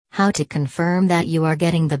How to confirm that you are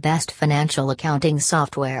getting the best financial accounting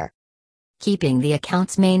software. Keeping the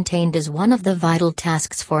accounts maintained is one of the vital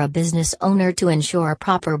tasks for a business owner to ensure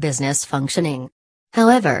proper business functioning.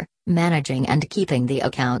 However, managing and keeping the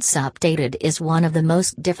accounts updated is one of the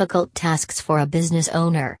most difficult tasks for a business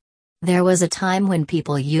owner. There was a time when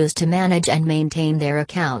people used to manage and maintain their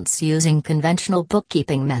accounts using conventional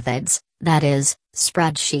bookkeeping methods, that is,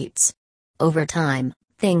 spreadsheets. Over time,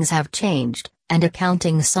 things have changed, and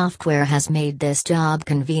accounting software has made this job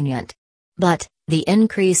convenient. But, the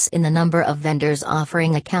increase in the number of vendors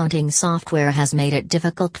offering accounting software has made it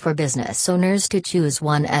difficult for business owners to choose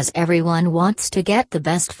one, as everyone wants to get the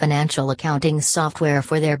best financial accounting software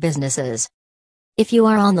for their businesses. If you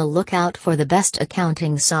are on the lookout for the best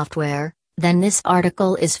accounting software, then this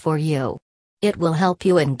article is for you. It will help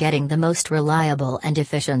you in getting the most reliable and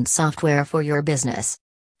efficient software for your business.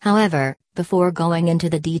 However, before going into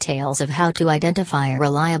the details of how to identify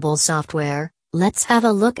reliable software, let's have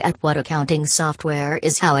a look at what accounting software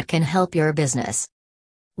is, how it can help your business.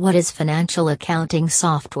 What is financial accounting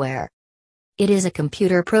software? It is a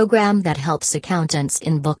computer program that helps accountants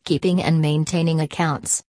in bookkeeping and maintaining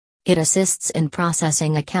accounts. It assists in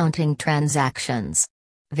processing accounting transactions.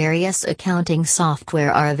 Various accounting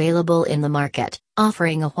software are available in the market,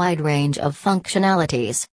 offering a wide range of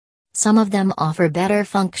functionalities. Some of them offer better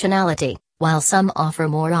functionality, while some offer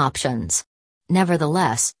more options.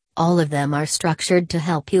 Nevertheless, all of them are structured to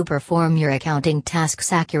help you perform your accounting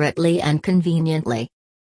tasks accurately and conveniently.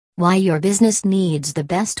 Why your business needs the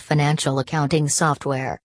best financial accounting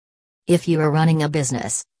software. If you are running a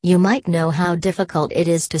business, you might know how difficult it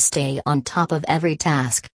is to stay on top of every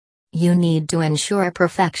task. You need to ensure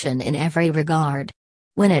perfection in every regard.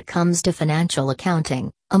 When it comes to financial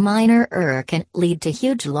accounting, a minor error can lead to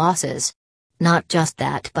huge losses. Not just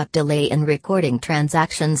that, but delay in recording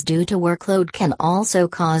transactions due to workload can also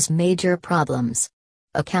cause major problems.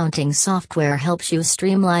 Accounting software helps you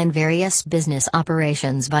streamline various business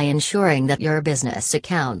operations by ensuring that your business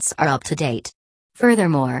accounts are up to date.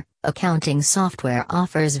 Furthermore, accounting software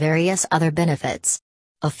offers various other benefits.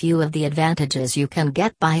 A few of the advantages you can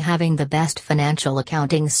get by having the best financial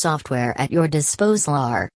accounting software at your disposal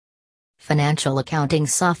are: financial accounting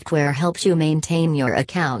software helps you maintain your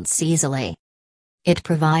accounts easily. It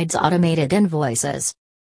provides automated invoices.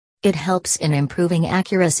 It helps in improving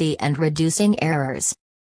accuracy and reducing errors.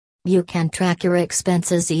 You can track your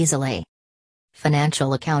expenses easily.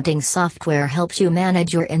 Financial accounting software helps you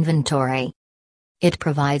manage your inventory. It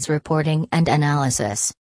provides reporting and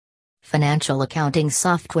analysis. Financial accounting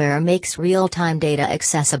software makes real-time data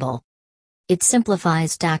accessible. It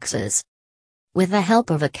simplifies taxes. With the help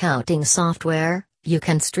of accounting software, you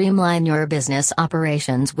can streamline your business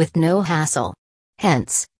operations with no hassle.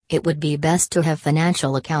 Hence, it would be best to have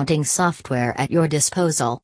financial accounting software at your disposal.